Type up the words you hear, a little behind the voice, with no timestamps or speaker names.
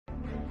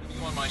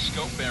on my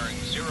scope bearing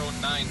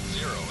 090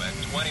 at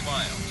 20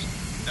 miles.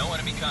 No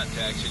enemy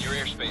contacts in your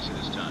airspace at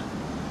this time.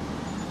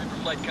 Reaper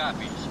flight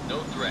copies.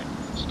 No threat.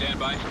 Stand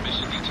by for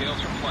mission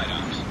details from flight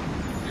ops.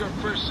 Your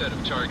first set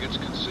of targets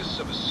consists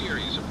of a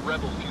series of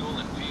rebel fuel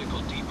and vehicle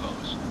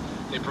depots.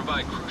 They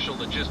provide crucial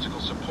logistical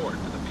support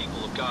for the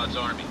people of God's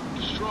army.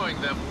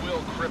 Destroying them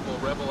will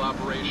cripple rebel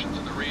operations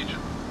in the region.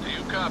 Do you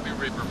copy,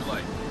 Reaper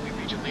Flight?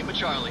 Region Lima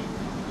Charlie.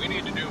 We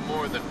need to do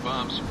more than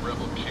bomb some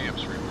rebel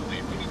camps, Reaper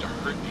Lead. We need to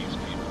hurt these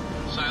people.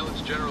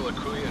 Silence General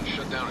Akuya and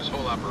shut down his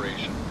whole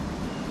operation.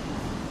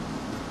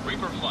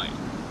 Reaper Flight,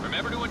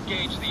 remember to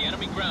engage the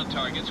enemy ground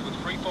targets with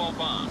free-fall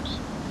bombs.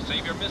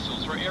 Save your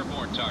missiles for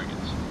airborne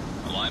targets.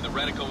 Align the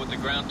reticle with the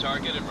ground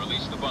target and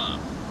release the bomb.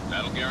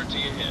 That'll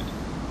guarantee a hit.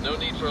 No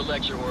need for a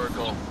lecture,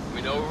 Oracle.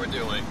 We know what we're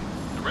doing.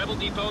 The rebel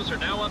depots are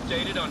now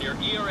updated on your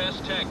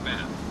ERS tag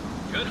map.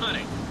 Good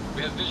hunting.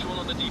 We have visual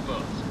on the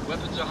depots.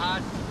 Weapons are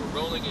hot. We're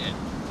rolling in.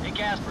 Hey,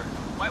 Casper,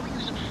 why are we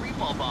using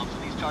free-fall bombs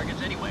on these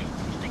targets anyway?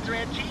 These things are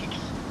antiques.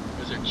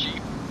 Because they're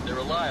cheap, they're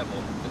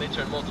reliable, and they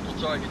turn multiple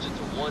targets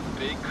into one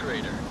big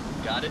crater.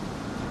 Got it?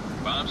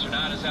 Bombs are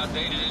not as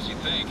outdated as you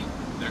think.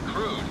 They're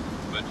crude,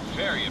 but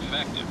very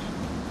effective.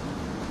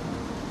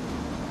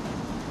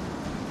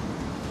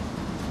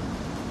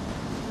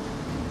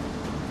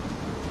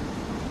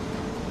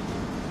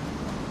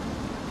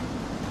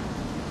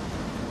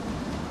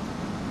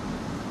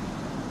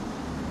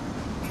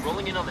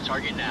 Rolling in on the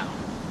target now.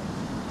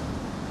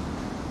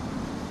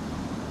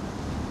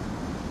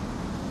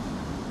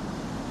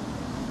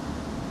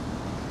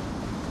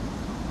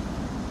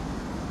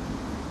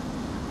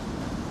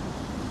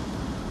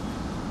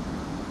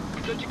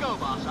 Good to go,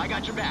 boss. I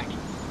got your back.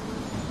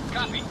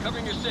 Copy.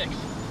 Covering your 6.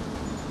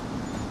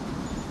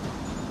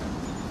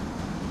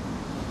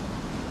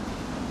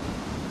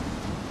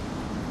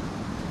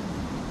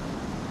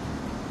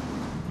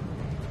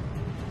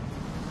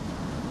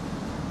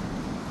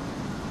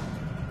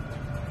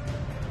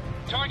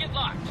 Target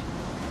locked.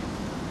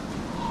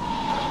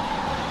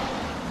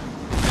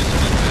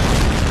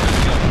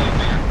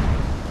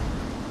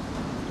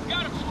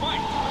 Got him,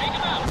 Spike. Take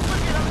him out. Put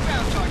it on the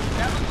ground target.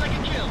 That looks like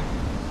a kill.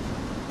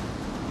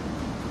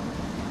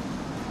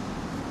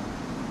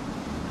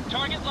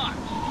 Target locked.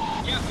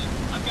 Captain,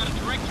 I've got a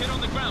direct hit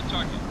on the ground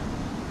target.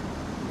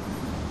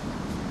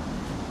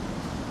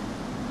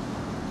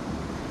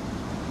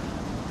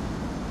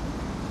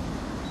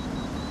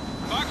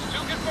 Fox 2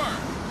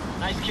 confirmed.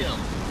 Nice kill.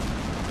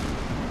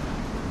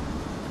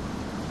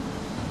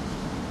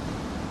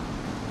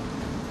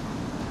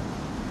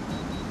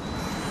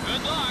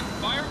 Good luck.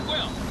 Fire at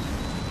will.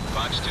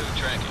 Fox 2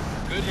 tracking.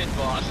 Good hit,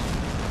 boss.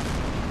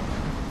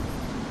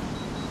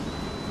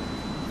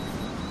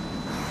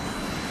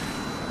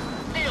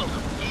 Nailed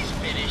him. He's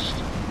finished.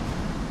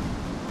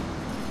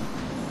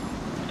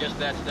 I guess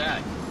that's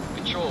that.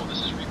 Control,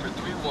 this is Reaper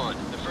 3-1.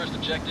 The first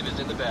objective is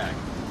in the bag.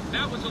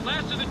 That was the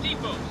last of the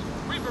depots.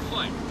 Reaper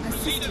Flight,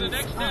 proceed to the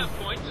next nav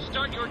point to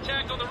start your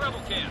attack on the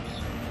rebel camps.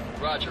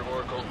 Roger,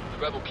 Oracle.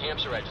 The rebel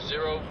camps are at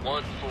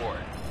 014.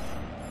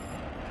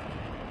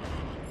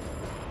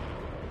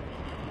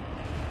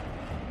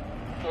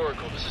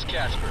 Oracle, this is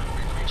Casper.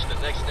 We've reached the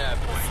next nav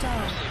point.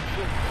 We're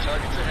seeing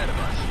targets ahead of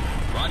us.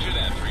 Roger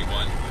that,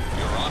 3-1.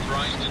 You're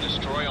authorized to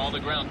destroy all the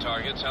ground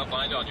targets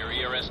outlined on your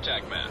ERS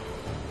tag map.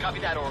 Copy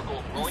that,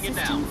 Oracle. Rolling it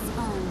now.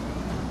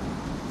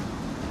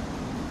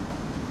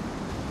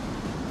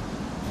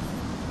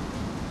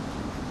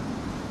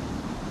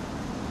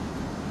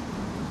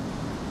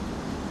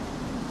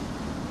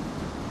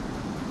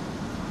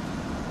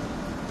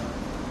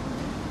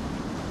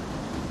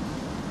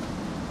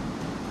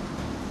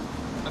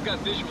 I've got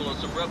visual on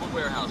some rebel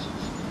warehouses.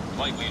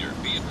 Flight leader,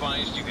 be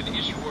advised you can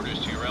issue orders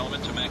to your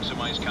element to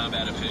maximize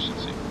combat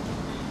efficiency.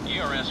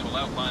 ERS will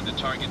outline the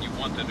target you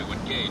want them to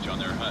engage on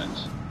their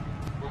HUDs.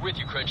 We're with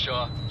you,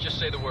 Crenshaw. Just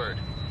say the word.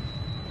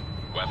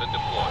 Weapon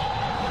deployed.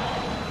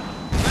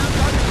 Ground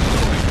target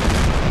destroyed.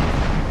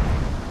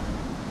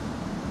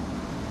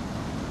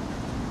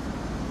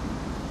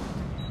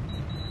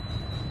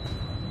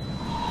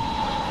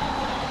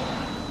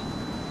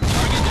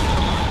 Target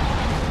deployed.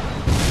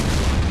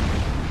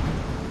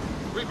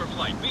 Reaper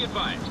Flight, be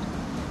advised.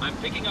 I'm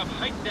picking up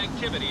heightened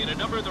activity in a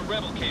number of the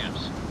rebel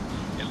camps.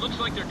 It looks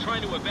like they're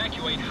trying to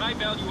evacuate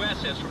high-value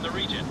assets from the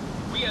region.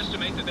 We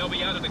estimate that they'll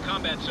be out of the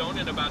combat zone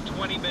in about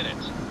 20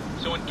 minutes.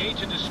 So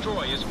engage and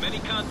destroy as many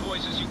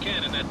convoys as you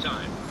can in that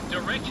time.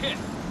 Direct hit.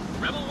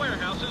 Rebel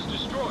warehouses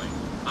destroyed.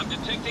 I'm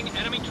detecting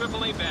enemy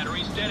AAA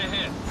batteries dead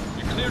ahead.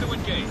 You're clear to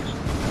engage.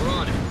 We're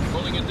on it.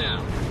 Rolling it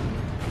now.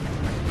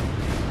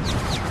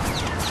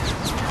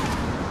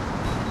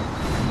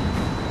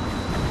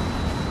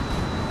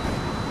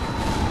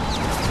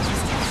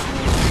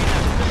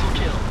 Missile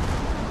kill.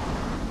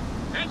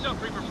 Hands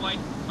up, Reaper Flight.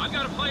 I've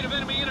got a flight of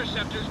enemy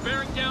interceptors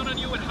bearing down on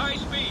you at high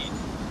speed.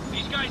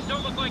 These guys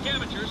don't look like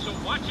amateurs, so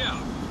watch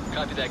out.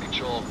 Copy that,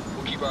 Control.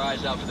 We'll keep our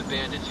eyes out for the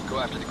bandits and go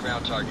after the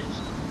ground targets.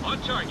 On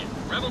target.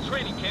 Rebel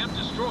training camp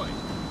destroyed.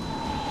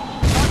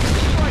 Target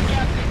destroyed,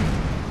 Captain.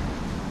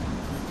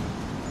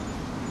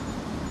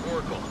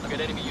 Oracle. I've got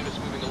enemy units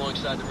moving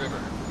alongside the river.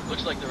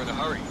 Looks like they're in a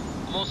hurry.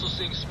 I'm also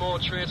seeing small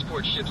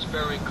transport ships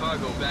ferrying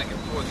cargo back and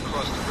forth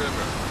across the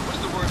river. What's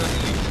the word on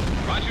these?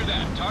 Roger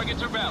that.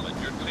 Targets are valid.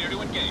 You're clear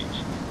to engage.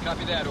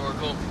 Copy that,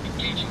 Oracle.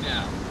 Engaging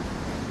now.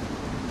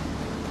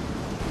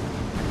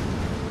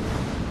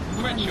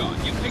 Crenshaw,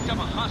 you picked up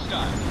a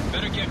hostile.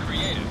 Better get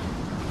creative.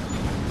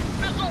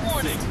 Missile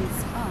warning!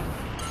 Systems off.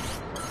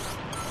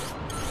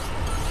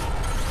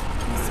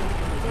 Missile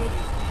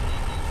activated.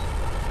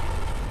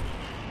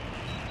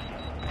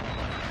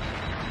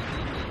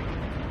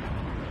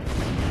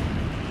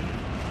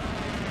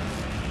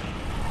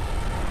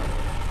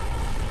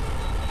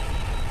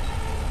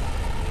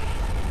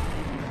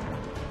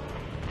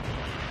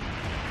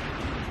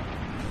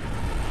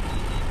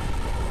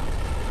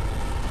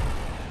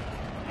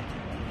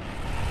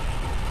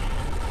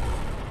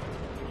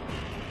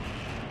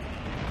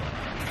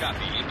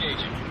 Copy.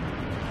 Engaging.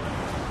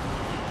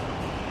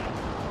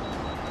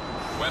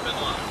 Weapon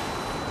locked.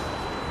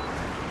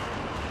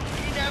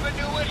 He never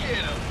knew what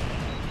hit him.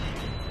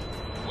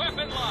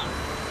 Weapon locked.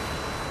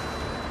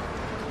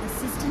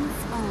 Assistance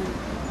on.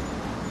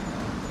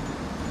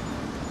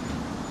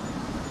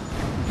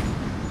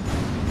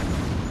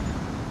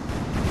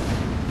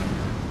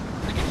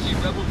 I can see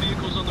rebel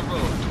vehicles on the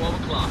road.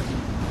 12 o'clock.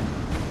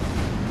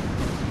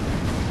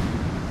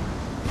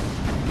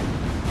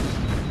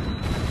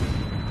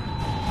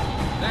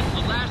 That's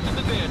the last of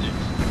the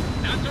bandits.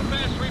 Not so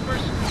fast,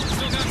 Reapers.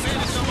 Still got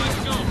bandits on my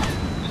scope.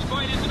 This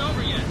fight isn't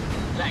over yet.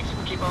 Thanks,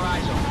 we'll keep our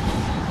eyes open.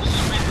 This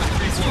is Reaper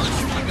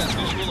 3-1. I've got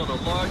visual on a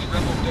large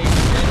rebel base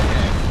dead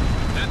ahead.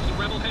 That's the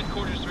rebel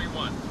headquarters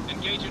 3-1.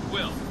 Engage at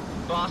will.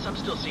 Boss, I'm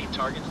still seeing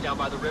targets down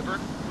by the river.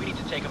 We need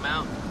to take them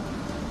out.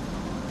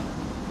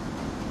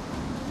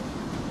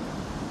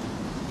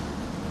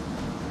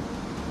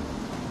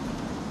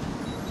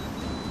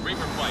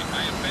 Reaper flight.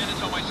 I have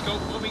bandits on my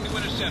scope moving to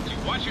intercept you.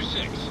 Watch your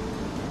 6.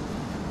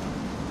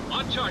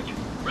 On target.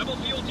 Rebel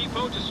fuel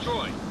depot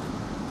destroyed.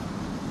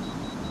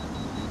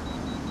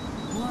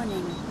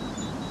 Warning.